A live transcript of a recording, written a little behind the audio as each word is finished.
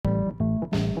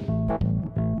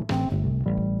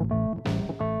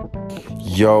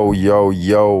Yo, yo,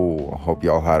 yo. Hope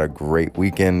y'all had a great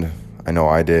weekend. I know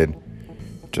I did.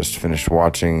 Just finished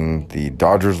watching the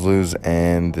Dodgers lose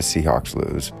and the Seahawks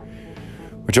lose,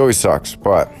 which always sucks,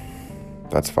 but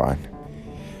that's fine.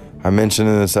 I mentioned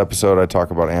in this episode, I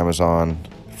talk about Amazon.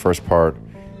 First part,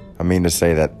 I mean to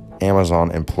say that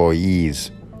Amazon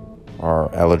employees are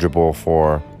eligible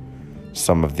for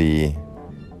some of the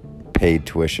paid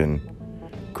tuition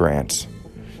grants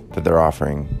that they're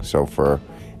offering. So for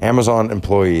Amazon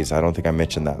employees, I don't think I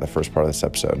mentioned that in the first part of this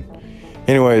episode.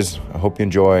 Anyways, I hope you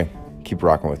enjoy. Keep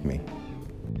rocking with me.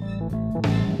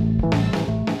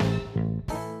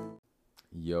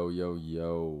 Yo, yo,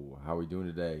 yo. How we doing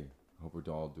today? Hope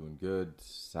we're all doing good.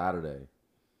 Saturday.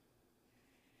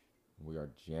 We are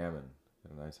jamming.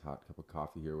 Got a nice hot cup of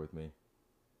coffee here with me.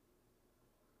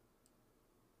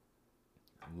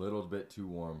 A little bit too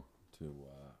warm to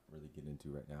really get into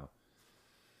right now.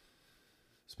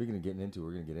 Speaking of getting into it,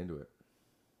 we're going to get into it.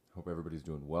 Hope everybody's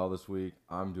doing well this week.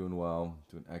 I'm doing well,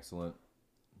 doing excellent.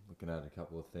 Looking at a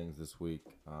couple of things this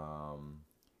week.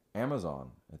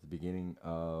 Amazon, at the beginning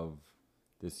of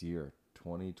this year,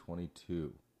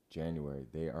 2022, January,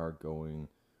 they are going,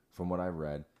 from what I've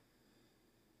read,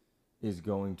 is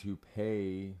going to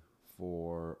pay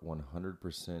for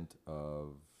 100%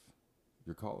 of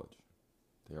your college.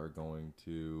 They are going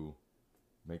to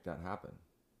make that happen,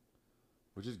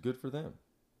 which is good for them.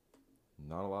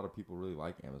 Not a lot of people really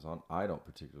like Amazon. I don't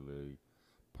particularly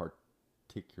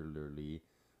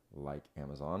like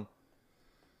Amazon.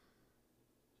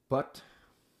 But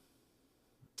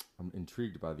I'm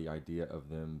intrigued by the idea of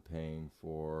them paying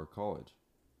for college.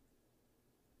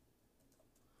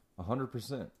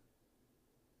 100%.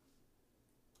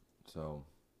 So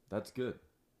that's good,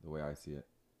 the way I see it.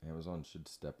 Amazon should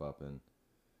step up and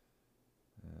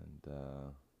do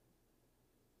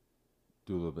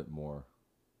a little bit more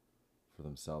for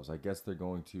themselves. I guess they're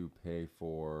going to pay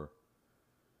for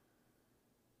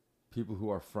people who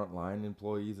are frontline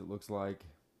employees, it looks like.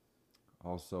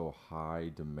 Also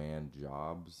high demand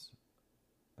jobs.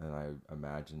 And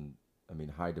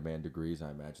high demand degrees.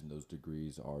 I imagine those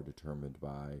degrees are determined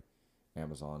by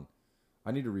Amazon.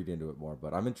 I need to read into it more,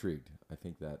 but I'm intrigued. I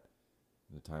think that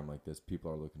in a time like this, people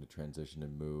are looking to transition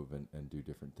and move and do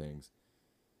different things.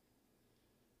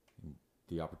 And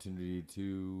the opportunity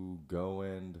to go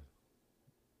and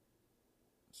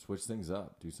switch things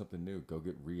up, do something new, go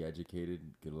get re-educated,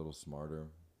 get a little smarter,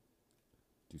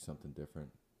 do something different.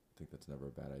 I think that's never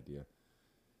a bad idea.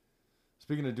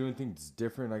 Speaking of doing things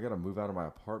different, I got to move out of my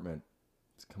apartment.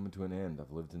 It's coming to an end.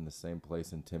 I've lived in the same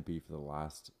place in Tempe for the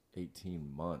last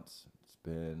 18 months. I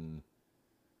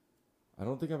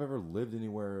don't think I've ever lived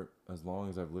anywhere as long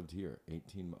as I've lived here.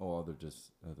 Other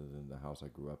than the house I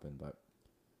grew up in, but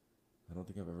I don't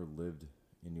think I've ever lived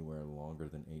anywhere longer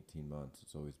than 18 months.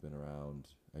 It's always been around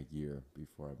a year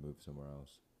before I moved somewhere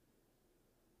else.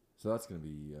 So that's going to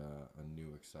be a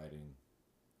new, exciting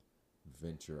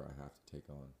venture I have to take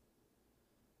on.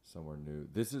 Somewhere new.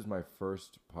 This is my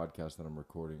first podcast that I'm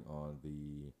recording on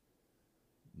the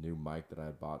new mic that I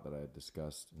had bought that I had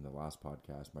discussed in the last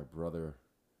podcast. My brother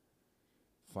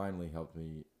finally helped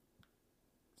me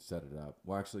set it up.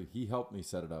 Well, actually, he helped me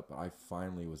set it up, but I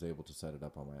finally was able to set it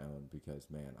up on my own because,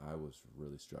 man, I was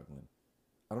really struggling.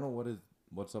 I don't know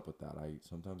what's up with that.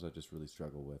 Sometimes I just really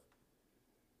struggle with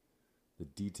the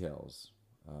details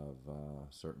of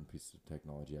certain pieces of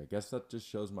technology. I guess that just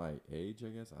shows my age, I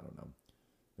guess. I don't know.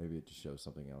 Maybe it just shows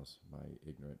something else, my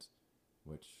ignorance,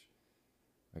 which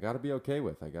I got to be okay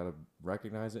with. I got to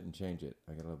recognize it and change it.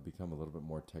 I got to become a little bit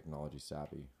more technology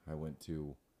savvy. I went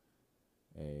to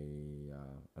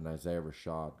an Isaiah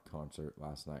Rashad concert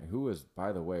last night, who is,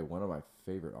 by the way, one of my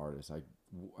favorite artists.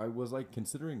 I was like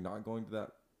considering not going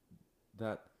to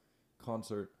that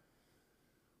concert.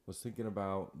 Was thinking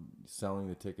about selling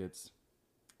the tickets.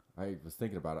 I was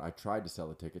thinking about it. I tried to sell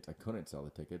the tickets. I couldn't sell the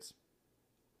tickets.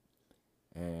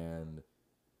 And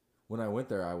when I went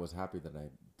there, I was happy that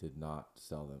I did not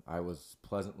sell them. I was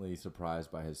pleasantly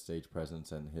surprised by his stage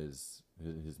presence and his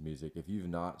music. If you've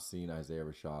not seen Isaiah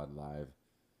Rashad live,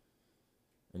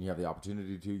 and you have the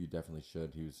opportunity to, you definitely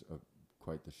should. He was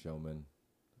quite the showman.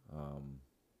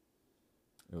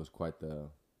 It was quite the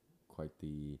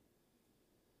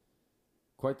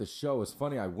show. It's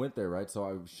funny. I went there, right? So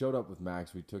I showed up with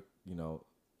Max. We took,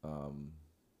 some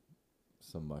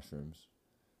mushrooms,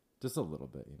 just a little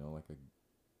bit, like a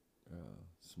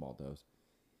small dose.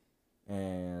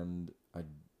 And I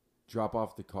drop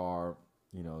off the car.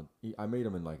 I made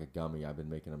them in like a gummy. I've been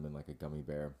making them in like a gummy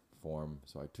bear form.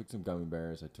 So I took some gummy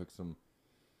bears. I took some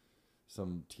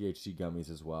THC gummies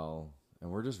as well.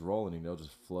 And we're just rolling,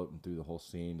 just floating through the whole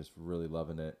scene, just really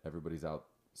loving it. Everybody's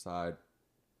outside.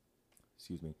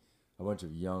 excuse me, a bunch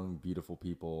of young, beautiful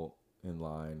people in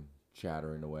line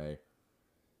chattering away.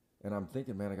 And I'm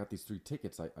thinking, man, I got these 3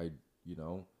 tickets. You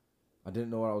know, I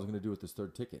didn't know what I was going to do with this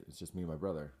third ticket. It's just me and my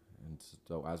brother. And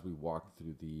so as we walked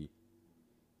through the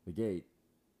gate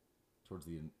towards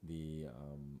the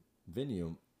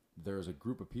venue, there's a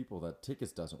group of people that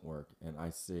tickets doesn't work. And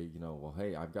I say, you know, well,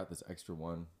 hey, I've got this extra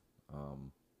one.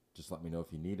 Just let me know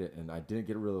if you need it. And I didn't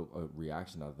get a real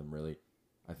reaction out of them, really.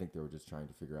 I think they were just trying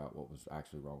to figure out what was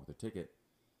actually wrong with their ticket.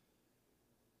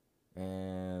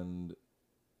 And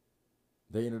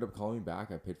they ended up calling me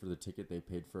back. I paid for the ticket. They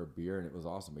paid for a beer, and it was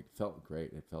awesome. It felt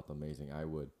great. It felt amazing. I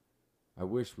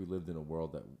wish we lived in a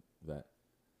world that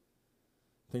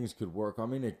things could work. I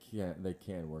mean, they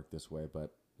can work this way,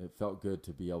 but it felt good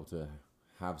to be able to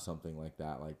have something like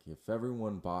that. Like if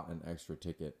everyone bought an extra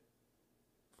ticket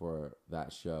for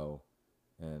that show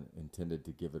and intended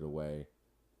to give it away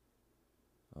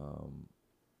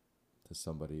to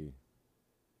somebody,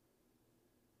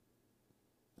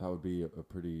 that would be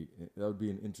that would be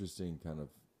an interesting kind of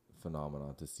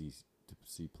phenomenon to see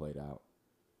played out.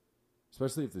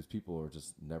 Especially if these people are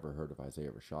just never heard of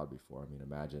Isaiah Rashad before. I mean,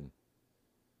 imagine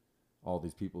all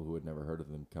these people who had never heard of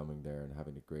them coming there and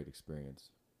having a great experience.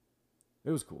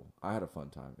 It was cool. I had a fun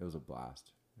time. It was a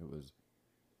blast. It was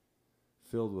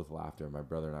filled with laughter. My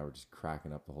brother and I were just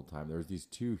cracking up the whole time. There was these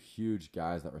 2 huge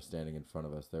guys that were standing in front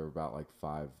of us. They were about like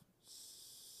 5'6",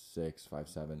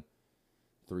 5'7",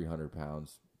 300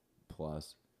 pounds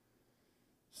plus,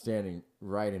 standing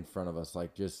right in front of us,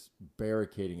 like just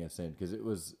barricading us in.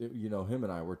 Because you know, him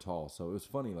and I were tall. So it was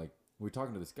funny. Like we were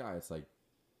talking to this guy. It's like,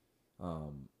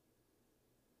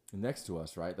 next to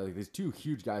us, right? Like there's 2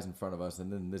 huge guys in front of us, and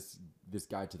then this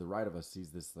guy to the right of us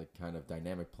sees this like kind of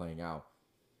dynamic playing out.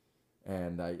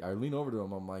 And I lean over to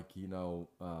him. I'm like, you know,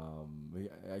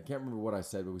 I can't remember what I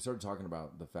said, but we started talking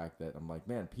about the fact that I'm like,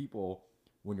 man, people,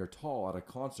 when you're tall at a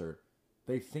concert,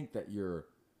 they think that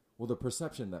the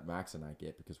perception that Max and I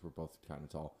get, because we're both kind of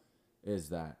tall, is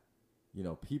that, you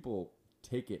know, people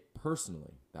take it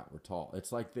personally that we're tall.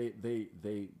 It's like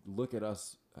they look at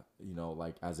us, you know,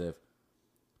 like as if,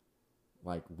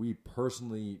 like we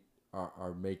personally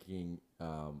are making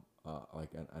like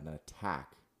an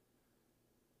attack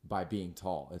by being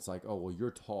tall. It's like, oh well, you're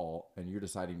tall and you're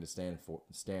deciding to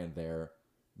stand there,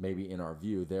 maybe in our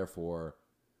view. Therefore,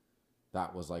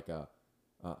 that was like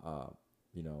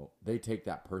you know, they take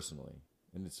that personally.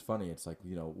 And it's funny. It's like,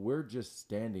 you know, we're just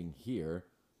standing here,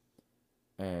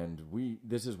 and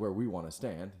this is where we want to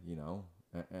stand. You know,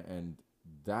 and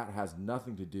that has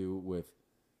nothing to do with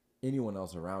anyone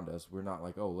else around us. We're not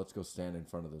like, oh, let's go stand in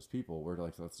front of those people. We're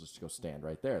like, let's just go stand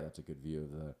right there. That's a good view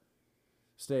of the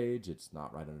stage. It's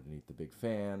not right underneath the big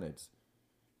fan. It's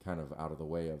kind of out of the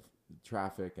way of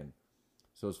traffic. And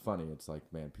so it's funny. It's like,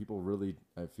 man,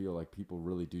 I feel like people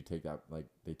really do take that, like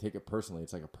they take it personally.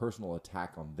 It's like a personal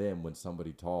attack on them when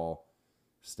somebody tall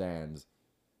stands,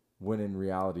 when in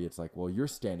reality it's like, well, you're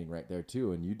standing right there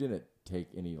too, and you didn't take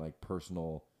any like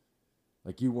personal,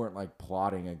 like you weren't like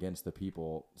plotting against the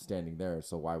people standing there,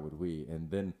 so why would we? And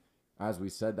then as we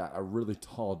said that, a really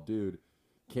tall dude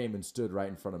came and stood right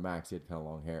in front of Max. He had kind of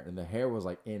long hair, and the hair was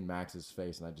like in Max's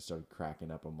face, and I just started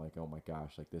cracking up. I'm like, oh my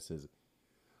gosh, like this is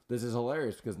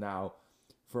hilarious, because now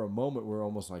for a moment we're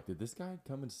almost like, did this guy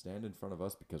come and stand in front of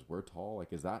us because we're tall?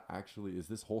 Like, is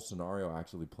this whole scenario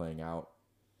actually playing out?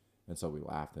 And so we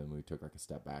laughed and we took like a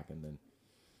step back, and then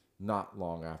not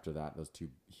long after that, those 2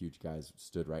 huge guys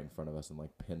stood right in front of us and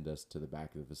like pinned us to the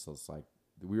back of the facility. It's like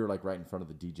we were like right in front of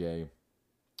the DJ,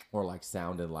 or like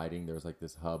sound and lighting. There was like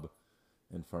this hub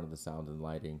in front of the sound and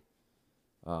lighting,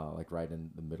 like right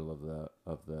in the middle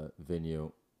of the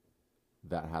venue,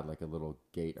 that had like a little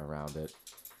gate around it.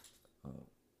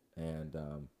 And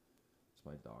it's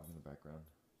my dog in the background,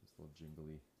 this little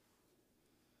jingly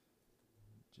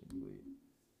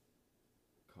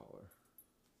collar.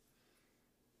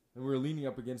 And we were leaning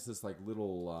up against this like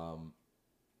little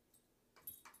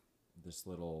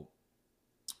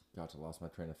gosh, I lost my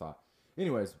train of thought.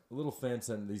 Anyways, a little fence,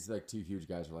 and these like 2 huge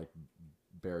guys were like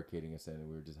barricading us in, and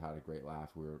we just had a great laugh.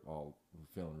 We were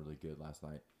feeling really good last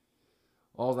night.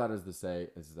 All that is to say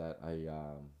is that I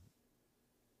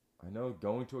know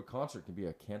going to a concert can be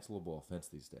a cancelable offense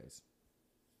these days,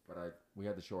 but we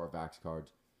had to show our Vax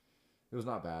cards. It was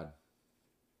not bad.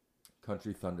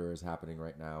 Country Thunder is happening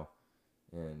right now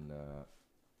in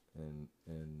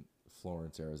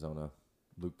Florence, Arizona.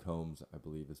 Luke Combs, I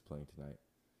believe, is playing tonight,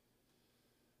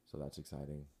 so that's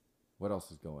exciting. What else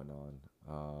is going on?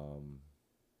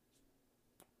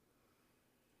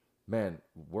 Man,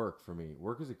 work for me.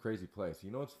 Work is a crazy place.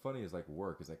 You know what's funny is like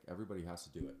work is like everybody has to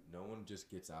do it. No one just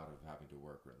gets out of having to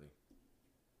work, really.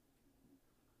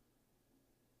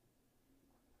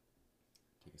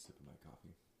 sip of my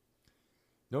coffee.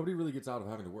 Nobody really gets out of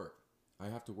having to work. I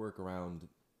have to work around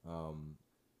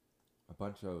a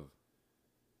bunch of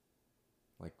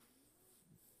like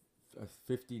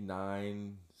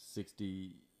 59,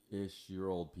 60-ish year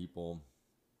old people.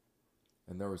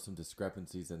 And there were some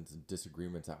discrepancies and some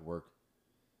disagreements at work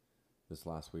this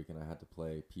last week, and I had to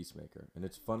play peacemaker. And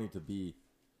it's funny to be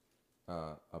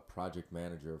a project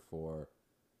manager for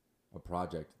a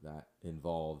project that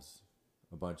involves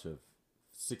a bunch of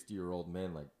 60-year-old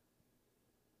men. Like,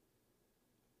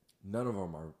 none of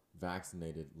them are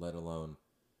vaccinated, let alone,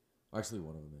 actually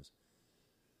one of them is,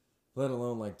 let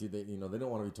alone, like, do they, they don't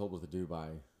want to be told what to do by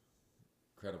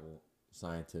credible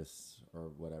scientists or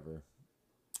whatever.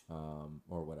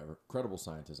 Credible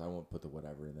scientists. I won't put the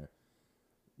whatever in there.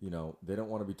 They don't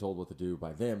want to be told what to do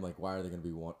by them. Like, why are they going to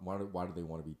be? Why do they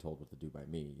want to be told what to do by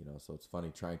me? So it's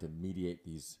funny trying to mediate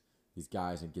these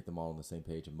guys and get them all on the same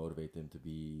page and motivate them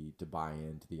to buy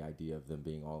into the idea of them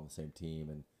being all on the same team.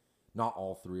 And not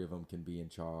all three of them can be in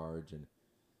charge. And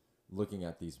looking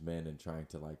at these men and trying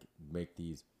to like make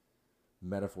these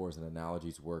metaphors and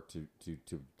analogies work to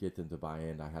get them to buy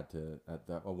in. I had to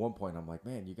at one point I'm like,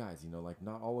 man, you guys, like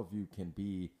not all of you can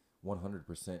be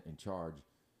 100% in charge.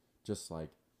 Just like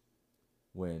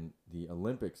when the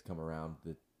Olympics come around,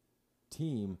 the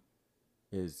team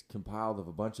is compiled of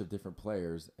a bunch of different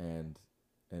players, and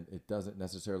it doesn't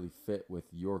necessarily fit with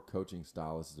your coaching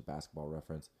style. This is a basketball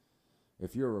reference.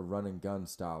 If you're a run and gun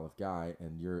style of guy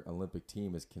and your Olympic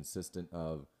team is consistent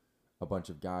of a bunch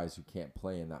of guys who can't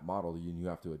play in that model, you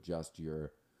have to adjust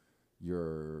your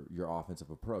offensive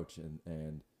approach,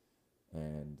 and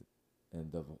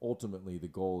ultimately the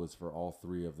goal is for all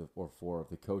three of the or four of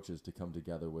the coaches to come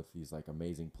together with these like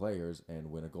amazing players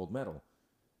and win a gold medal.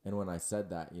 And when I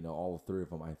said that, all three of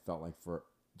them, I felt like for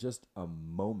just a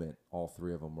moment, all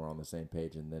three of them were on the same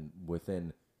page, and then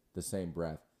within the same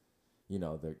breath,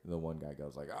 the one guy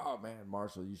goes like, "Oh man,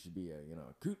 Marshall, you should be a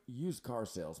used car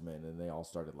salesman," and they all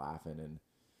started laughing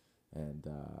and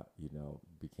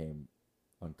became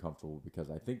uncomfortable because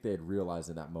I think they had realized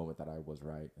in that moment that I was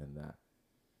right and that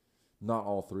not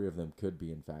all three of them could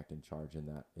be in fact in charge, and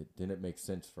that it didn't make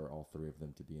sense for all three of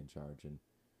them to be in charge. And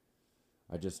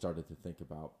I just started to think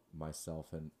about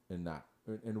myself and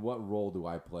what role do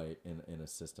I play in a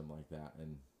system like that,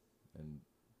 and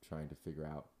trying to figure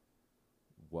out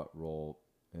what role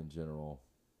in general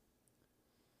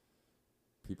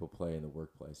people play in the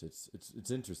workplace.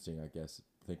 It's interesting, I guess,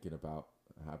 thinking about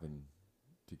having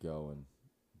to go and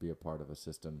be a part of a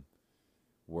system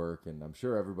work, and I'm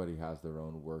sure everybody has their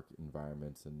own work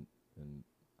environments, and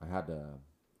I had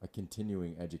a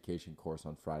continuing education course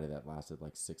on Friday that lasted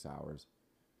like 6 hours,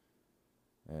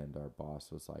 and our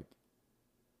boss was like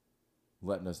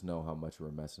letting us know how much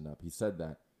we're messing up. He said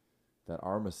that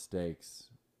our mistakes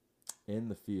in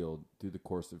the field through the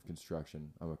course of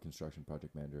construction, I'm a construction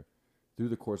project manager, through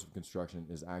the course of construction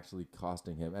is actually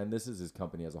costing him, and this is his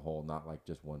company as a whole, not like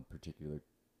just one particular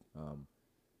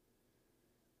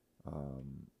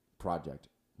project,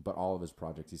 but all of his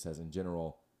projects. He says in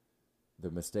general,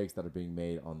 the mistakes that are being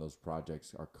made on those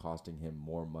projects are costing him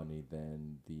more money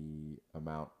than the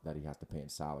amount that he has to pay in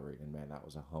salary. And man, that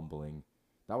was humbling,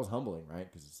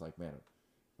 right? Because it's like, man,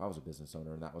 if I was a business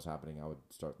owner and that was happening, I would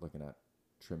start looking at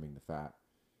trimming the fat.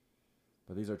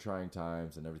 But these are trying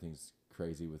times, and everything's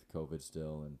crazy with COVID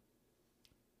still, and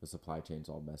the supply chain's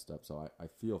all messed up. So I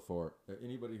feel for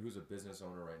anybody who's a business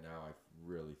owner right now. I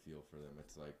really feel for them.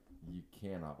 It's like you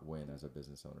cannot win as a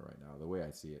business owner right now, the way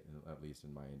I see it, at least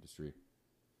in my industry.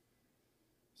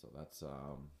 So that's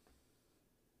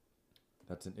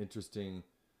an interesting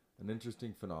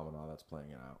phenomenon that's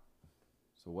playing out.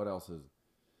 So what else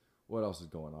is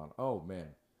going on? Oh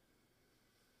man,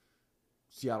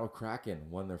 Seattle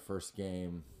Kraken won their first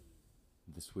game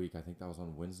this week. I think that was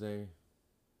on Wednesday,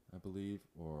 I believe,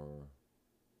 or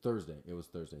Thursday. It was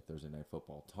Thursday Night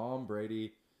Football. Tom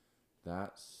Brady,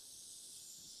 that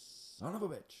son of a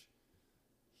bitch.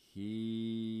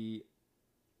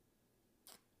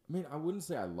 I wouldn't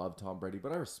say I love Tom Brady,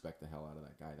 but I respect the hell out of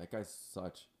that guy. That guy's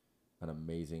such an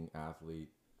amazing athlete.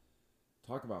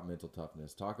 Talk about mental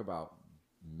toughness. Talk about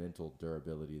mental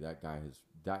durability. That guy's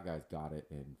got it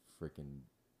in freaking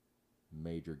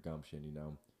major gumption,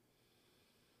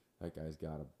 That guy's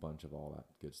got a bunch of all that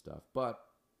good stuff. But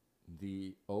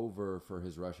the over for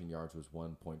his rushing yards was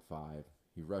 1.5.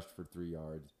 He rushed for 3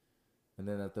 yards. And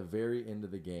then at the very end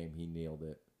of the game, he nailed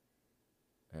it.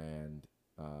 And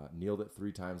nailed it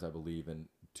 3 times, I believe. And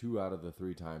 2 out of the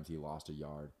 3 times he lost a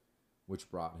yard, which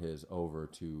brought his over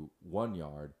to 1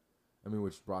 yard.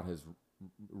 Which brought his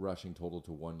rushing total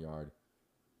to 1 yard.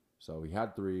 So he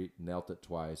had 3, nailed it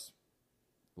twice.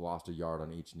 lost a yard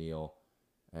on each kneel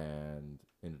and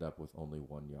ended up with only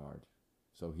 1 yard.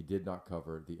 So he did not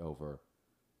cover the over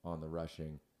on the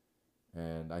rushing.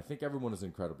 And I think everyone is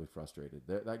incredibly frustrated.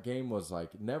 That game was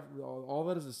like never. All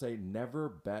that is to say, never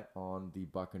bet on the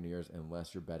Buccaneers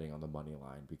unless you're betting on the money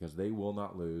line because they will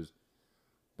not lose.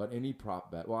 But any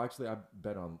prop bet. Well, actually, I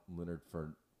bet on Leonard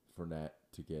Fournette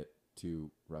to get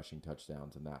 2 rushing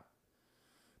touchdowns, and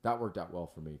that worked out well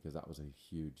for me because that was a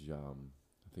huge.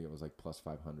 I think it was like plus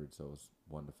 500, so it was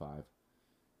 1 to 5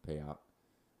 payout,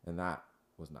 and that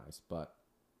was nice. But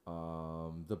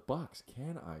the Bucks,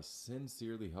 can I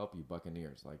sincerely help you,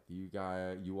 Buccaneers? Like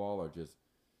you all are just.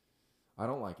 I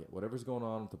don't like it. Whatever's going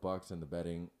on with the Bucks and the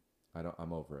betting,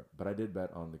 I'm over it. But I did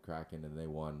bet on the Kraken and they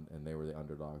won and they were the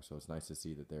underdog, so it's nice to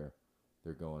see that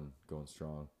they're going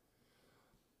strong.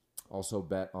 Also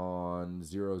bet on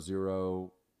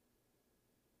 0-0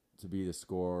 to be the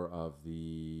score of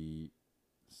the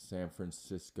San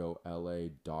Francisco LA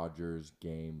Dodgers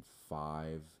game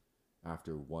 5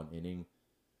 after 1 inning.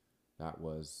 That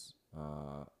was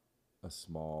a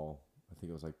small, I think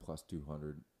it was like plus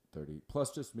 230.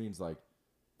 Plus just means like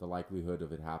the likelihood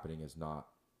of it happening is not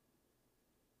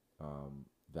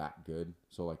that good.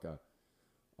 So like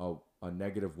a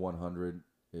negative 100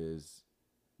 is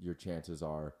your chances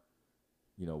are,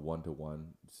 1 to 1.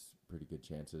 It's pretty good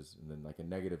chances. And then like a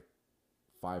negative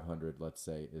 500, let's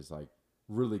say, is like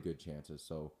really good chances.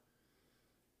 So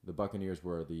the Buccaneers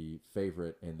were the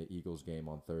favorite in the Eagles game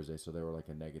on Thursday, so they were like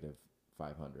a negative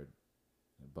 500.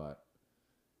 But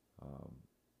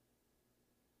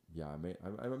yeah, I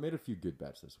made a few good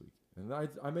bets this week, and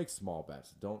I make small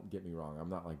bets. Don't get me wrong. I'm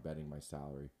not like betting my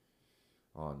salary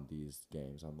on these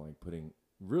games. I'm like putting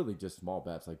really just small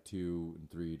bets, like $2 and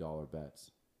 $3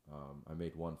 bets. I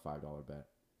made one $5 bet,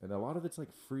 and a lot of it's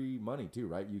like free money too,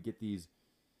 right? You get these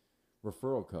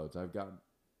referral codes. I've got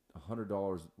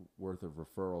 $100 worth of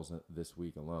referrals this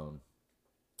week alone,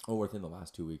 or within the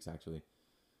last 2 weeks actually.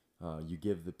 You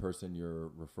give the person your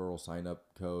referral sign up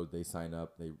code. They sign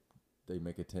up. They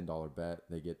make a $10 bet.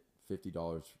 They get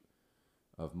 $50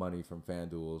 of money from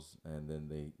FanDuel's, and then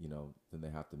they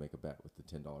have to make a bet with the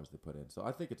 $10 they put in. So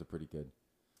I think it's a pretty good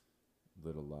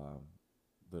little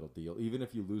deal. Even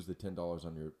if you lose the $10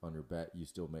 on your bet, you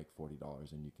still make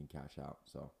 $40 and you can cash out.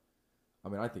 So, I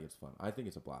mean, I think it's fun. I think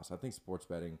it's a blast. I think sports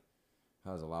betting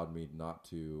has allowed me not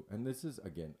to, and this is,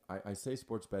 again, I say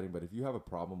sports betting, but if you have a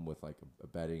problem with like a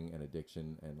betting and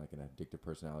addiction and like an addictive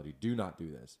personality, do not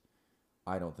do this.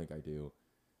 I don't think I do.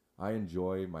 I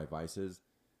enjoy my vices,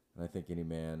 and I think any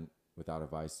man without a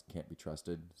vice can't be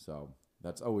trusted. So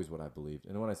that's always what I believed.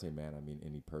 And when I say man, I mean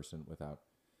any person without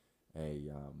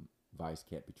a vice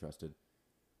can't be trusted.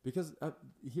 Because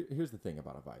here's the thing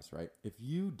about a vice, right? If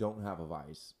you don't have a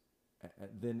vice,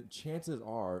 then chances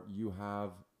are you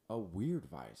have a weird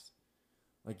vice.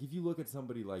 Like if you look at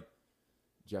somebody like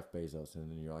Jeff Bezos and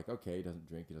then you're like, okay, he doesn't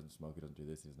drink, he doesn't smoke, he doesn't do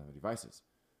this, he doesn't have any vices.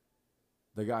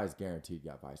 The guy's guaranteed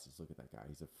got vices. Look at that guy.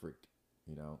 He's a freak,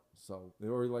 So,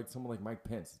 or like someone like Mike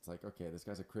Pence. It's like, okay, this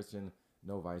guy's a Christian,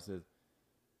 no vices.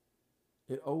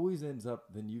 It always ends up,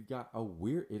 then you've got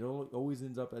it always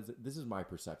ends up as, this is my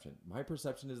perception. My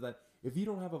perception is that if you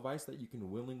don't have a vice that you can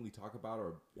willingly talk about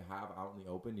or have out in the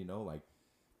open, like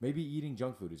maybe eating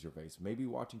junk food is your vice. Maybe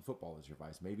watching football is your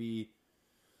vice. Maybe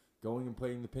going and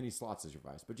playing the penny slots is your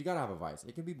vice. But you got to have a vice.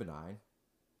 It can be benign.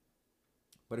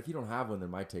 But if you don't have one, then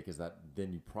my take is that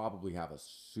then you probably have a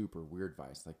super weird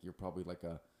vice. Like you're probably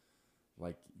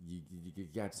you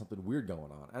got something weird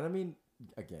going on. And I mean,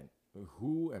 again,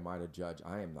 who am I to judge?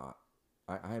 I am not.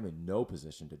 I am in no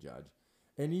position to judge.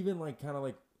 And even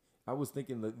I was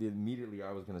thinking that immediately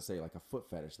I was going to say like a foot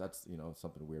fetish. That's,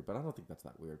 something weird. But I don't think that's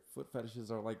that weird. Foot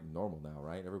fetishes are like normal now,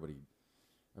 right? Everybody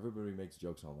makes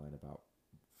jokes online about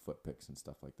foot pics and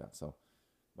stuff like that. So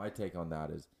my take on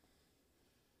that is,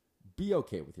 be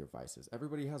okay with your vices.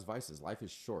 Everybody has vices. Life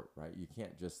is short, right? You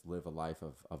can't just live a life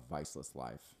of a viceless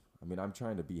life. I mean, I'm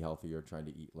trying to be healthier, trying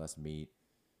to eat less meat,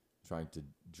 trying to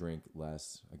drink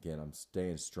less. Again, I'm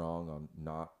staying strong on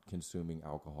not consuming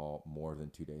alcohol more than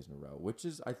 2 days in a row, which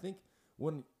is, I think,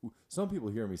 when some people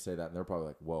hear me say that, and they're probably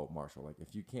like, whoa, Marshall, like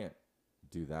if you can't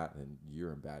do that, then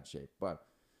you're in bad shape. But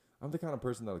I'm the kind of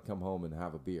person that would come home and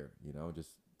have a beer,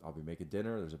 I'll be making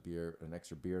dinner. There's an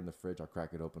extra beer in the fridge. I'll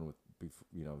crack it open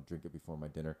drink it before my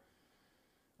dinner.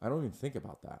 I don't even think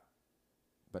about that.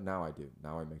 But now I do.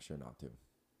 Now I make sure not to.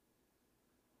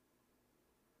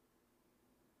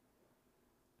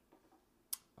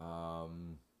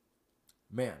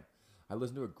 Man, I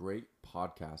listened to a great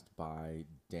podcast by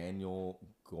Daniel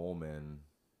Goleman.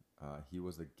 He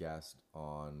was a guest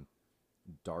on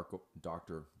Dr.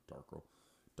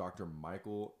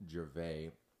 Michael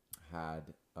Gervais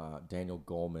had Daniel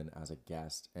Goleman as a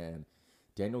guest, and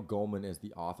Daniel Goleman is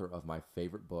the author of my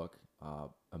favorite book,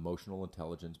 Emotional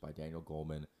Intelligence by Daniel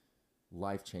Goleman.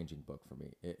 Life-changing book for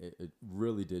me. It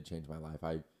really did change my life.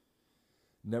 I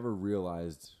never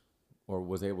realized or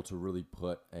was able to really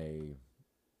put I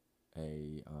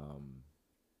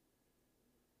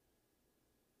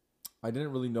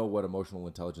didn't really know what emotional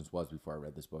intelligence was before I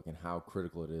read this book and how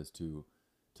critical it is to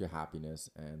happiness,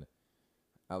 and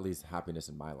at least happiness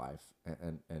in my life,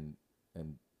 and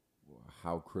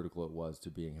how critical it was to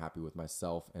being happy with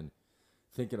myself and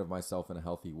thinking of myself in a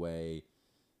healthy way,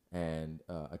 and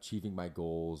achieving my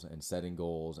goals and setting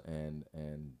goals, and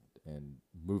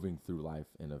moving through life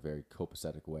in a very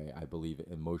copacetic way. I believe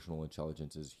emotional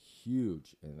intelligence is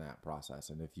huge in that process.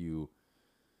 And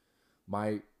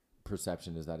my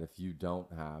perception is that if you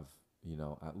don't have,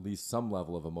 at least some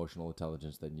level of emotional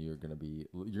intelligence, then you're going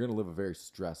to live a very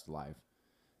stressed life.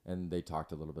 And they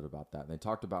talked a little bit about that. And they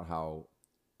talked about how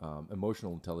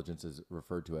emotional intelligence is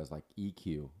referred to as like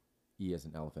EQ, E as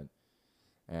an elephant.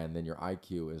 And then your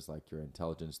IQ is like your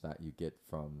intelligence that you get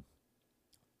from,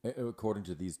 according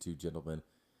to these two gentlemen,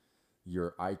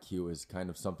 your IQ is kind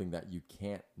of something that you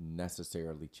can't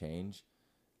necessarily change.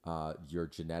 Your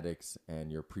genetics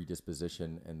and your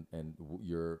predisposition and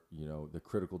your, the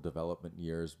critical development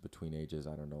years between ages,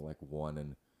 I don't know, like 1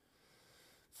 and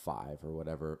 5 or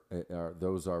whatever,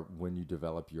 those are when you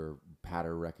develop your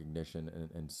pattern recognition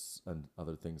and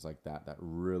other things like that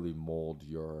really mold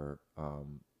your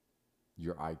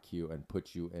IQ and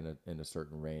put you in a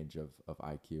certain range of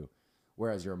IQ.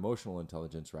 Whereas your emotional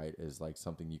intelligence, right, is like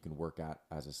something you can work at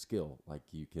as a skill. Like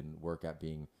you can work at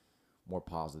being more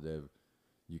positive.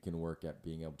 You can work at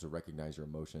being able to recognize your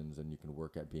emotions, and you can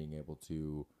work at being able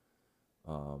to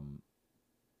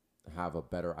have a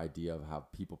better idea of how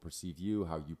people perceive you,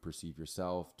 how you perceive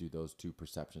yourself. Do those two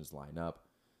perceptions line up?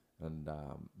 And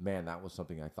man, that was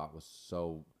something I thought was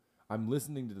so. I'm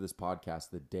listening to this podcast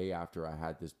the day after I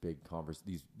had this big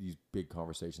these big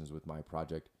conversations with my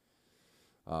project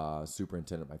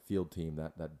superintendent, my field team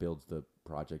that builds the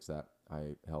projects that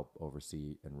I help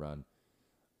oversee and run.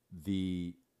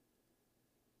 The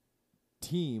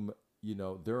team,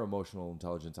 their emotional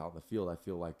intelligence out in the field, I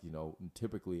feel like,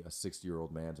 typically a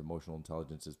 60-year-old man's emotional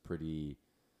intelligence is pretty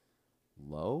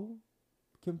low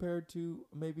compared to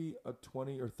maybe a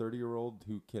 20 or 30-year-old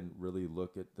who can really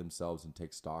look at themselves and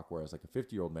take stock. Whereas like a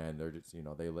 50-year-old man, they're just,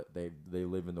 they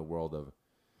live in the world of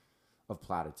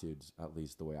platitudes, at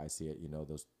least the way I see it.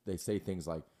 They say things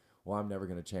like, well, I'm never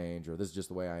going to change, or this is just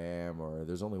the way I am, or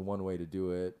there's only one way to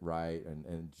do it, right?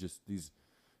 And just these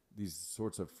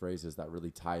sorts of phrases that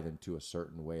really tie them to a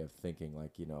certain way of thinking.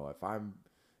 Like,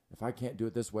 if I can't do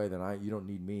it this way, then you don't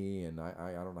need me, and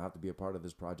I don't have to be a part of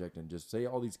this project, and just say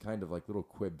all these kind of like little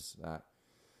quips that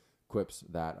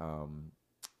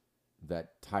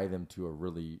tie them to a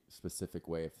really specific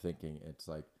way of thinking. It's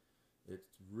like,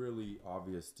 it's really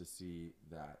obvious to see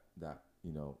that that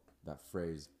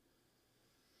phrase,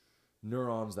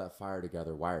 neurons that fire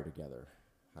together wire together.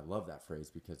 I love that phrase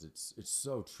because it's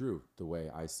so true the way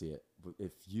I see it. But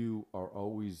if you are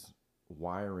always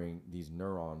wiring these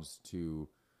neurons to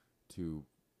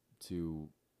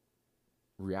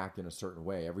react in a certain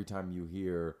way, every time you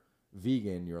hear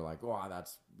vegan, you're like, oh,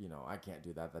 that's, I can't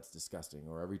do that, that's disgusting.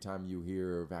 Or every time you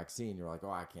hear vaccine, you're like, oh,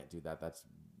 I can't do that, that's,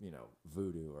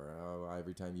 voodoo. Or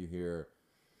every time you hear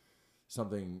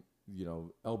something,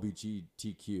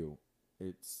 LGBTQ,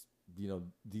 it's,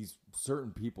 these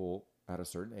certain people at a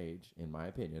certain age, in my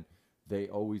opinion, they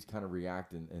always kind of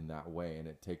react in that way, and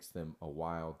it takes them a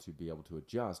while to be able to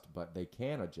adjust, but they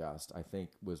can adjust, I think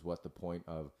was what the point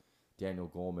of Daniel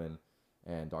Goleman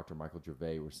and Dr. Michael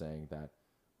Gervais were saying, that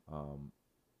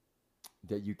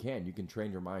that you can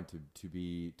train your mind to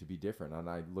be different. And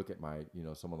I look at my,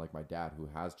 someone like my dad who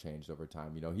has changed over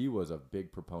time. He was a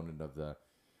big proponent of the,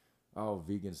 oh,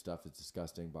 vegan stuff is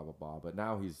disgusting, blah, blah, blah. But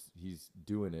now he's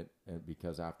doing it, and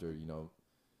because after,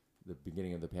 the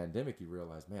beginning of the pandemic, he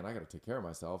realized, man, I got to take care of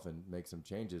myself and make some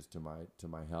changes to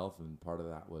my health. And part of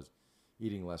that was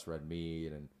eating less red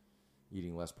meat and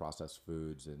eating less processed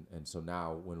foods. And so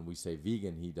now when we say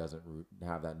vegan, he doesn't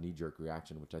have that knee-jerk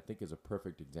reaction, which I think is a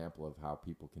perfect example of how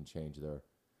people can change their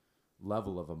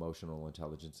level of emotional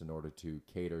intelligence in order to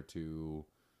cater to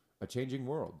a changing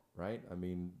world, right? I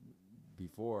mean,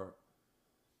 before,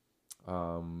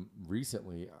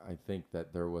 recently, I think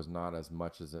that there was not as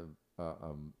much as a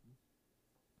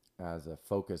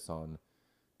focus on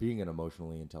being an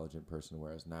emotionally intelligent person,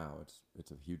 whereas now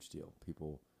it's a huge deal.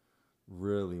 People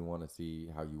really want to see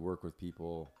how you work with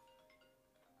people.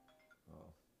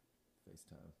 Oh,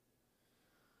 FaceTime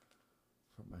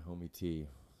from my homie T.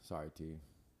 Sorry, T.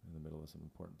 in the middle of some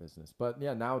important business. But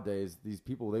yeah, nowadays these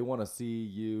people, they want to see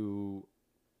you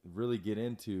really get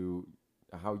into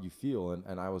how you feel.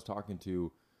 And I was talking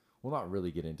to, well, not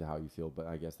really get into how you feel, but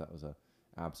I guess that was a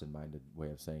absent-minded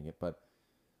way of saying it. But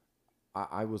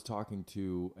I was talking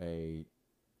to a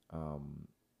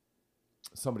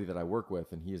somebody that I work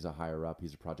with, and he is a higher up.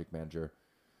 He's a project manager,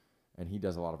 and he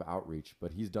does a lot of outreach,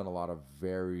 but he's done a lot of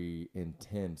very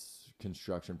intense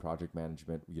construction project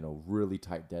management, really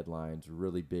tight deadlines,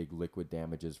 really big liquid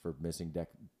damages for missing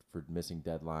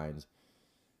deadlines,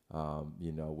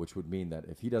 which would mean that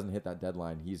if he doesn't hit that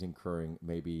deadline, he's incurring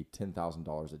maybe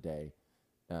 $10,000 a day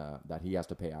that he has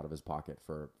to pay out of his pocket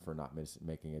for not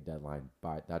making a deadline.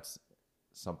 But that's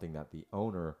something that the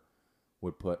owner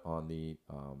would put on the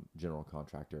general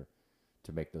contractor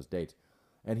to make those dates.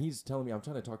 And he's telling me, I'm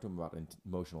trying to talk to him about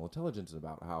emotional intelligence and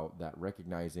about how that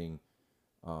recognizing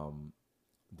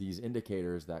these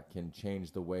indicators that can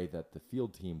change the way that the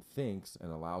field team thinks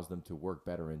and allows them to work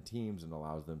better in teams and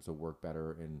allows them to work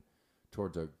better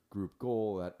towards a group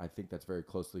goal. That I think that's very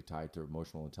closely tied to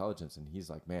emotional intelligence. And he's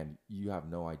like, man, you have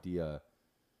no idea.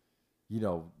 He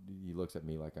looks at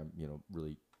me like I'm,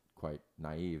 really quite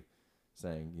naive,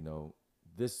 saying,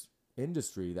 this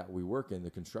industry that we work in,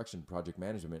 the construction project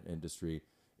management industry,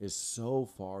 is so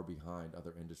far behind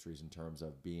other industries in terms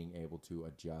of being able to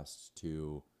adjust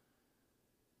to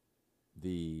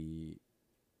the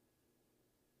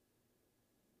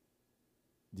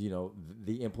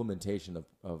implementation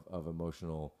of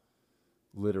emotional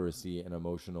literacy and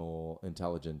emotional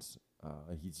intelligence.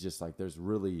 He's just like, there's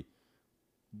really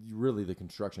the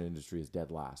construction industry is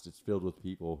dead last. It's filled with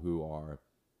people who are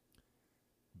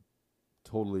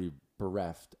totally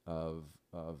bereft of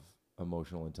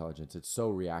emotional intelligence. It's so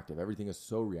reactive. Everything is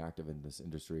so reactive in this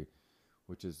industry,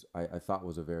 which is I thought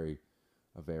was a very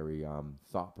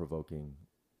thought-provoking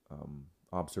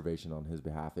observation on his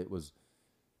behalf. It was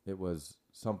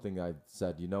something I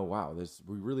said, wow,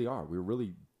 we're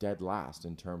really dead last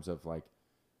in terms of like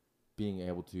being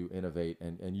able to innovate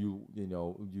and you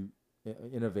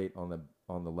innovate on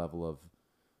the level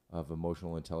of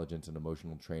emotional intelligence and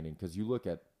emotional training. Because you look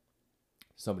at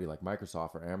somebody like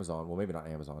Microsoft or Amazon, well, maybe not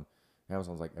Amazon.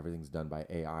 Amazon's like everything's done by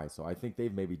AI. So I think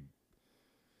they've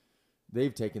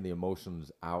taken the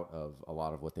emotions out of a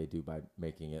lot of what they do by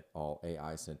making it all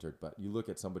AI centered. But you look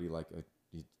at somebody like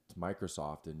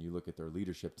Microsoft and you look at their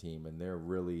leadership team, and they're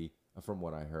really, from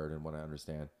what I heard and what I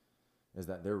understand, is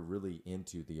that they're really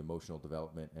into the emotional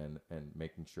development and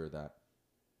making sure that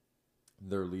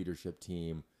their leadership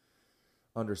team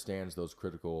understands those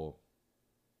critical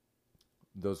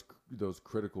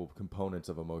components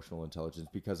of emotional intelligence.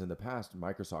 Because in the past,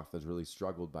 Microsoft has really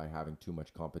struggled by having too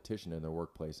much competition in their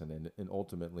workplace and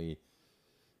ultimately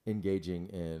engaging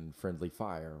in friendly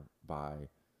fire by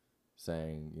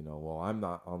saying, well, I'm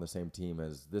not on the same team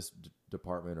as this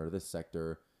department or this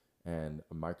sector. And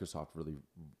Microsoft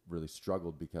really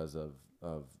struggled because of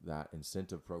that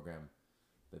incentive program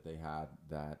that they had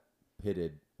that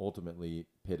ultimately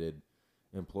pitted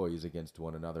employees against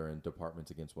one another and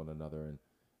departments against one another,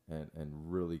 and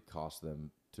really cost them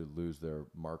to lose their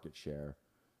market share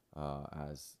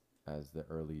as the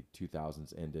early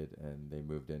 2000s ended and they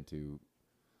moved into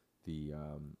the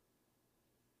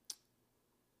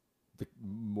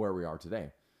where we are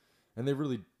today. And they've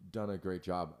really done a great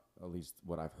job, at least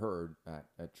what I've heard, at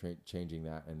changing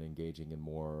that and engaging in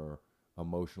more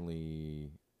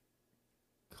emotionally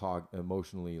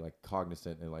like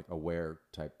cognizant and like aware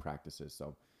type practices.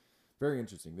 So very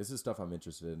interesting. This is stuff I'm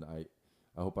interested in. I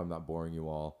hope I'm not boring you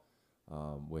all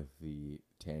with the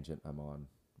tangent I'm on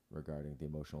regarding the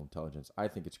emotional intelligence. I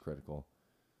think it's critical.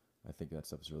 I think that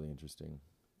stuff is really interesting.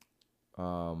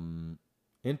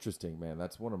 Interesting, man.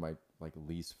 That's one of my like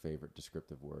least favorite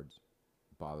descriptive words.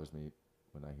 It bothers me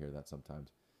when I hear that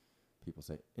sometimes. People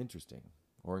say interesting.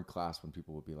 Or in class when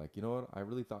people would be like, you know what? I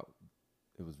really thought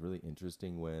it was really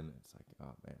interesting when it's like,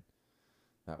 oh man,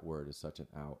 that word is such an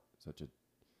out.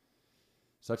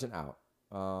 Such an out.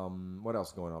 What else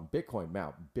is going on? Bitcoin.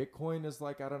 Now, Bitcoin is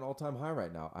like at an all-time high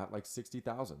right now at like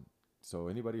 60,000. So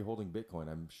anybody holding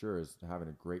Bitcoin, I'm sure, is having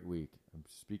a great week. I'm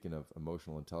speaking of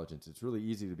emotional intelligence. It's really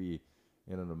easy to be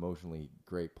in an emotionally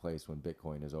great place when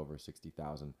Bitcoin is over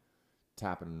 60,000.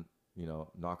 Tapping,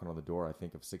 knocking on the door, I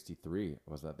think of 63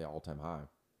 was at the all-time high.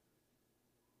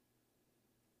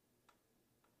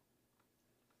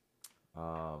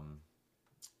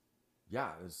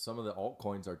 Yeah, some of the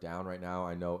altcoins are down right now.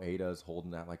 I know ADA is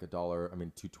holding at like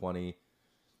 $220.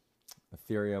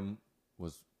 Ethereum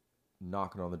was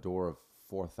knocking on the door of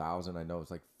 4,000. I know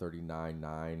it's like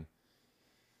 39.9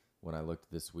 when I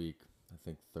looked this week. I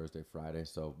think Thursday, Friday.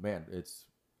 So man,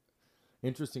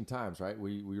 Interesting times, right?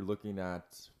 We're looking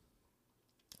at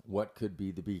what could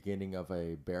be the beginning of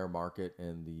a bear market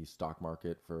in the stock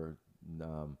market for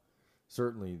um,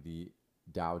 certainly the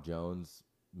Dow Jones,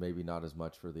 maybe not as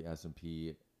much for the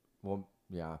S&P. Well,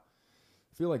 yeah,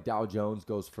 I feel like Dow Jones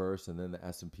goes first, and then the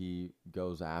S&P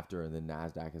goes after, and then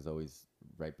Nasdaq is always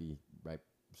right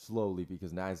slowly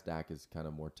because Nasdaq is kind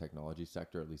of more technology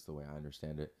sector, at least the way I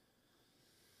understand it.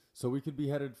 So we could be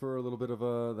headed for a little bit of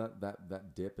a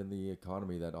that dip in the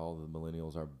economy that all the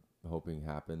millennials are hoping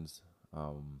happens,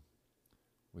 um,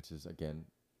 which is again,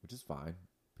 which is fine.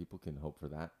 People can hope for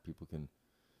that. People can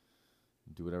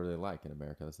do whatever they like in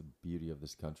America. That's the beauty of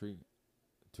this country,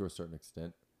 to a certain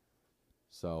extent.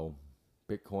 So,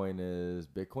 Bitcoin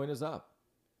is up.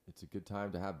 It's a good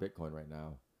time to have Bitcoin right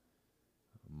now.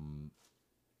 Um,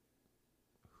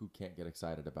 who can't get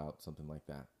excited about something like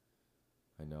that?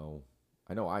 I know,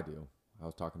 I know I do. I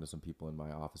was talking to some people in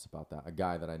my office about that. A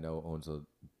guy that I know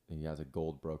he has a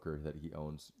gold broker that he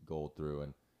owns gold through,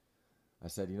 and I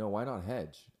said, why not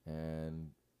hedge and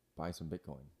buy some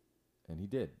Bitcoin? And he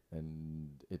did, and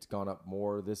it's gone up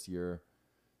more this year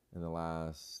in the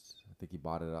last. I think he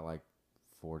bought it at like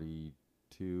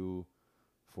 42,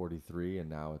 43, and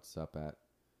now it's up at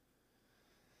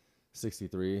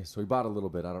 63. So he bought a little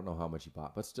bit. I don't know how much he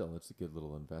bought, but still, it's a good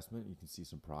little investment. You can see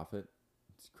some profit.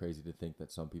 It's crazy to think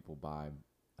that some people buy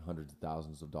hundreds of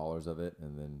thousands of dollars of it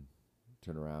and then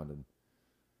turn around and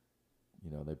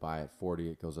they buy at 40,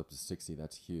 it goes up to 60.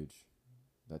 That's huge.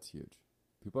 That's huge.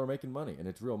 People are making money, and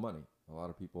it's real money. A lot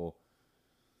of people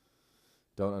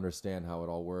don't understand how it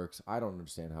all works. I don't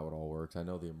understand how it all works. I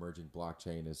know the emerging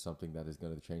blockchain is something that is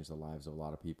going to change the lives of a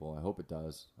lot of people. I hope it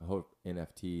does. I hope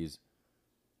NFTs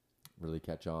really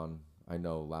catch on. I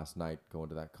know last night going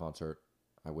to that concert,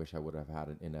 I wish I would have had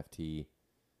an NFT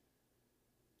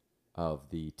of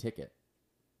the ticket,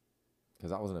 because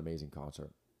that was an amazing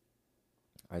concert.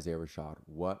 Isaiah Rashad,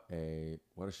 what a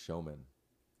showman.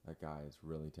 That guy is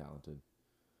really talented.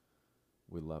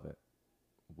 We love it.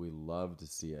 We love to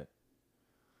see it.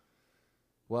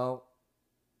 Well,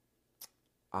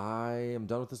 I am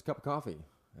done with this cup of coffee,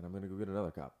 and I'm going to go get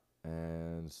another cup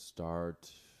and start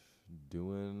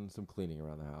doing some cleaning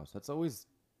around the house. That's always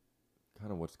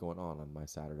kind of what's going on my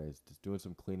Saturdays, just doing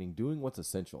some cleaning, doing what's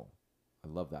essential. I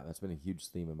love that. That's been a huge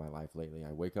theme in my life lately.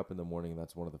 I wake up in the morning, and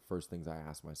that's one of the first things I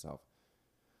ask myself.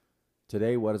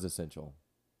 Today, what is essential?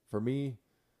 For me,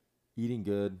 eating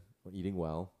good, or eating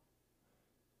well,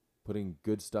 putting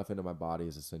good stuff into my body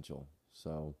is essential.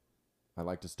 So I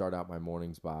like to start out my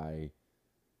mornings by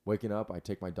waking up. I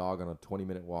take my dog on a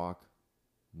 20-minute walk.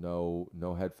 No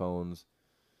headphones,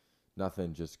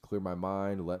 nothing. Just clear my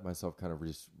mind, let myself kind of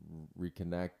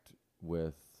reconnect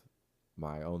with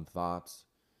my own thoughts.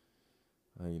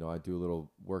 I do a little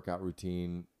workout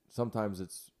routine. Sometimes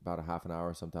it's about a half an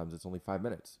hour. Sometimes it's only 5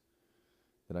 minutes.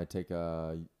 Then I take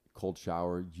a cold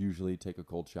shower, usually take a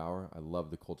cold shower. I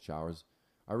love the cold showers.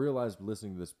 I realized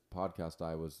listening to this podcast,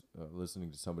 I was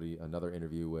listening to another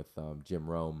interview with Jim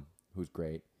Rome, who's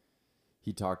great.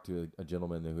 He talked to a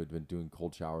gentleman who had been doing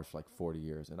cold showers for like 40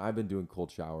 years. And I've been doing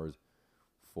cold showers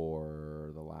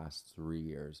for the last 3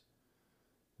 years.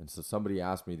 And so somebody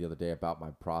asked me the other day about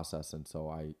my process. And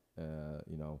so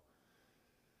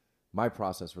my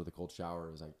process for the cold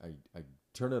shower is I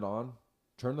turn it on,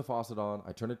 turn the faucet on.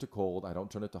 I turn it to cold. I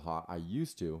don't turn it to hot. I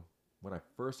used to, when I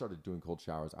first started doing cold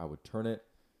showers, I would turn it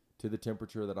to the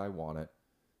temperature that I want it.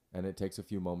 And it takes a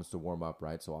few moments to warm up,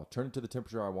 right? So I'll turn it to the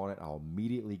temperature I want it. I'll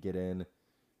immediately get in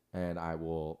and I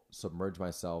will submerge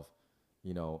myself,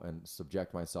 and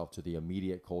subject myself to the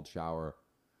immediate cold shower.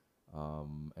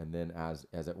 And then as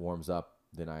it warms up,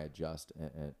 then I adjust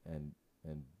and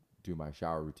do my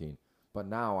shower routine. But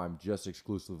now I'm just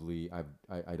exclusively,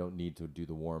 I don't need to do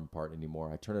the warm part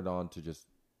anymore. I turn it on to just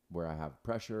where I have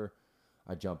pressure.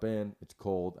 I jump in, it's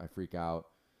cold, I freak out.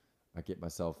 I get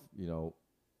myself,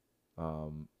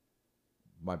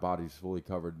 my body's fully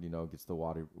covered, gets the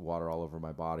water all over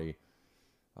my body.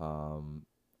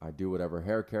 I do whatever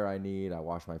hair care I need. I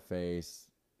wash my face.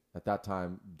 At that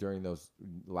time, during those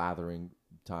lathering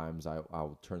times,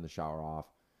 I'll turn the shower off.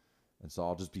 And so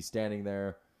I'll just be standing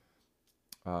there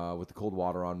with the cold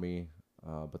water on me,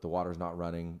 but the water's not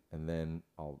running. And then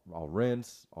I'll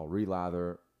rinse, I'll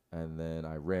relather, and then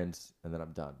I rinse, and then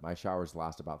I'm done. My showers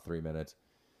last about 3 minutes.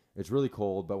 It's really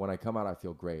cold, but when I come out, I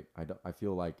feel great. I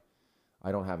feel like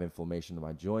I don't have inflammation in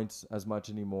my joints as much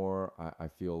anymore. I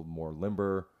feel more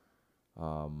limber.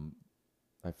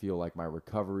 I feel like my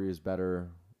recovery is better.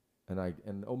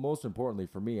 And most importantly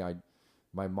for me,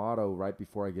 my motto right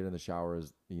before I get in the shower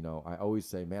is, I always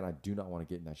say, man, I do not want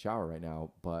to get in that shower right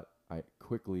now. But I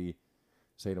quickly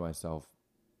say to myself,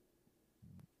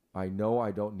 I know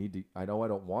I don't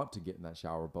want to get in that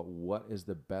shower, but what is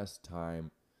the best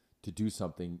time to do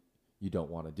something you don't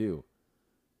want to do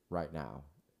right now?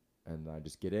 And I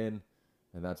just get in,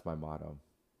 and that's my motto.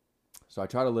 So I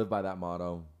try to live by that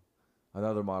motto.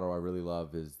 Another motto I really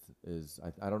love is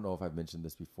I don't know if I've mentioned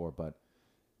this before, but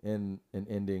in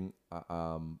ending,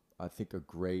 I think a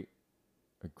great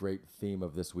theme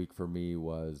of this week for me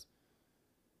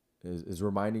is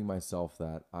reminding myself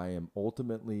that I am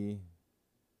ultimately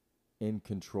in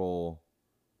control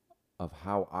of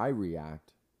how I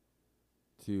react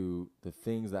to the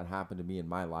things that happen to me in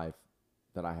my life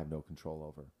that I have no control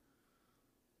over.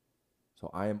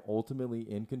 So I am ultimately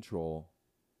in control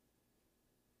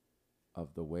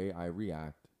of the way I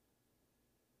react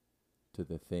to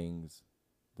the things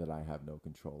that I have no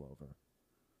control over.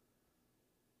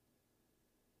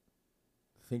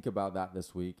 Think about that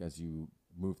this week as you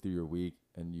move through your week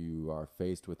and you are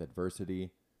faced with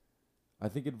adversity. I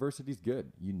think adversity is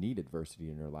good. You need adversity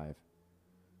in your life,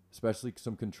 especially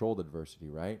some controlled adversity,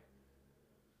 right?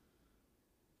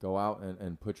 Go out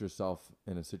and put yourself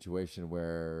in a situation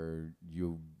where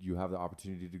you have the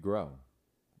opportunity to grow.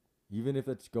 Even if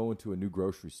it's going to a new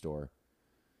grocery store,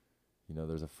 you know,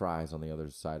 there's a Fry's on the other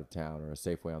side of town or a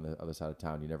Safeway on the other side of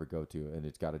town you never go to, and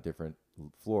it's got a different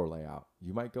floor layout.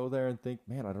 You might go there and think,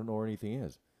 man, I don't know where anything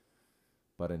is.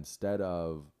 But instead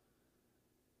of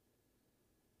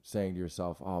saying to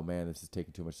yourself, oh man, this is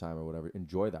taking too much time or whatever,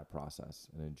 enjoy that process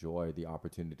and enjoy the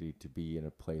opportunity to be in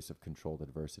a place of controlled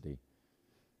adversity.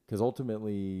 Because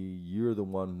ultimately, you're the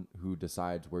one who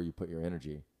decides where you put your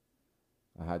energy.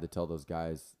 I had to tell those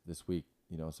guys this week,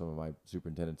 you know, some of my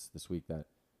superintendents this week, that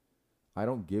I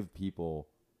don't give people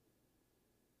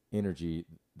energy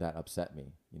that upset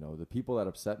me. You know, the people that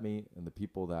upset me and the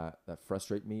people that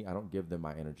frustrate me, I don't give them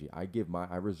my energy. I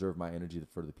reserve my energy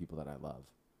for the people that I love.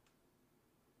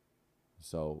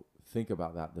 So think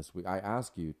about that this week. I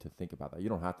ask you to think about that. You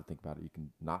don't have to think about it. You can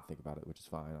not think about it, which is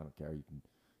fine. I don't care. You can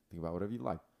think about whatever you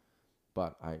like.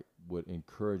 But I would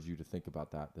encourage you to think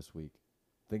about that this week.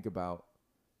 Think about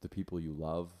the people you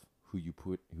love, who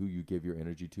you give your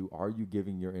energy to. Are you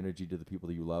giving your energy to the people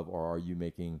that you love, or are you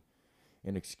making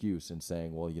an excuse and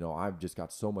saying, well, you know, I've just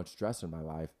got so much stress in my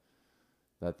life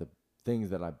that the things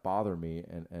that bother me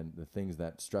and the things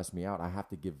that stress me out, I have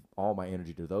to give all my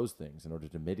energy to those things in order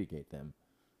to mitigate them.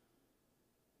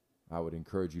 I would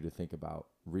encourage you to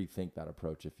rethink that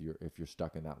approach if you're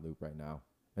stuck in that loop right now.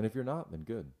 And if you're not, then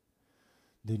good.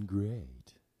 Then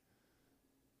great.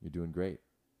 You're doing great.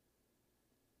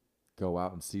 Go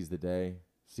out and seize the day,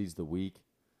 seize the week.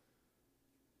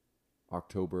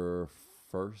 October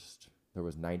 1st, there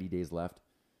was 90 days left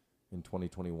in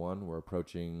 2021. We're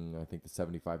approaching, I think the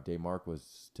 75-day mark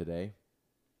was today.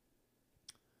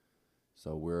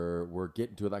 So we're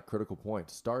getting to that critical point.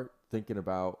 Start thinking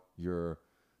about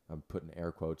I'm putting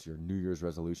air quotes, your New Year's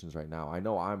resolutions right now. I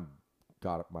know I'm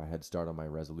got my head start on my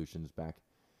resolutions back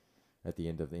at the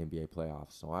end of the NBA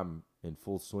playoffs. So I'm in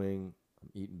full swing. I'm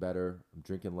eating better. I'm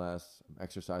drinking less. I'm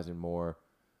exercising more.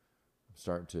 I'm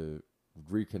starting to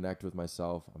reconnect with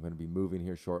myself. I'm going to be moving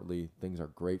here shortly. Things are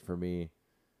great for me.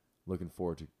 Looking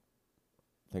forward to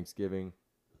Thanksgiving.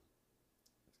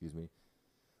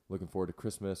 Looking forward to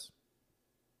Christmas.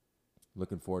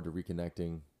 Looking forward to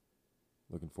reconnecting.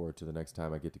 Looking forward to the next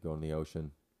time I get to go in the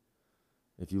ocean.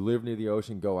 If you live near the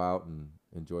ocean, go out and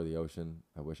enjoy the ocean.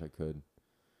 I wish I could.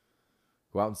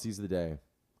 Go out and seize the day.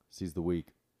 Seize the week.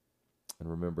 And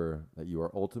remember that you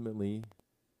are ultimately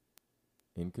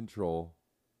in control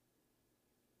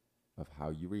of how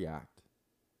you react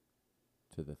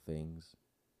to the things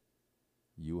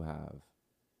you have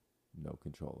no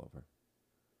control over.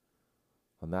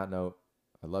 On that note,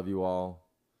 I love you all.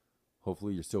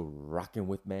 Hopefully you're still rocking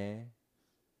with me,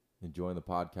 enjoying the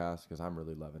podcast, because I'm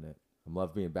really loving it. I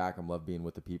love being back. I love being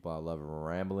with the people. I love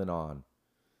rambling on.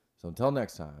 So until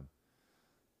next time,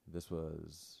 this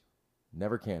was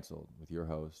Never Canceled with your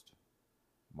host,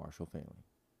 Marshall Fainley.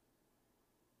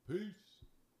 Peace.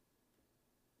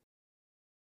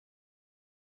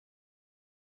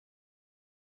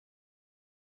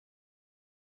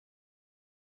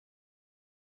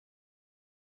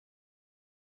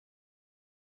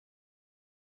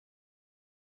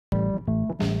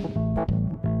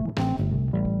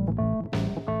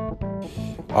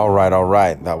 All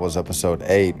right. That was episode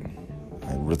 8.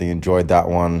 I really enjoyed that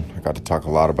one. I got to talk a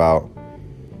lot about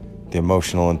the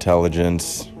emotional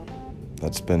intelligence.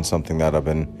 That's been something that I've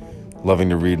been loving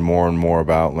to read more and more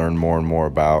about, learn more and more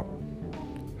about.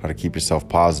 How to keep yourself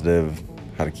positive,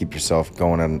 how to keep yourself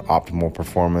going at an optimal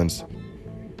performance,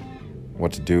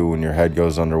 what to do when your head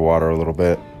goes underwater a little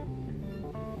bit.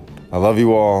 I love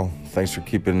you all. Thanks for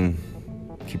keeping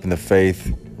keeping the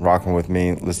faith, rocking with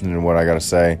me, listening to what I got to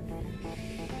say.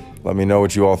 Let me know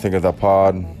what you all think of that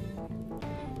pod.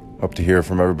 Hope to hear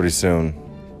from everybody soon.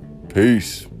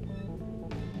 Peace.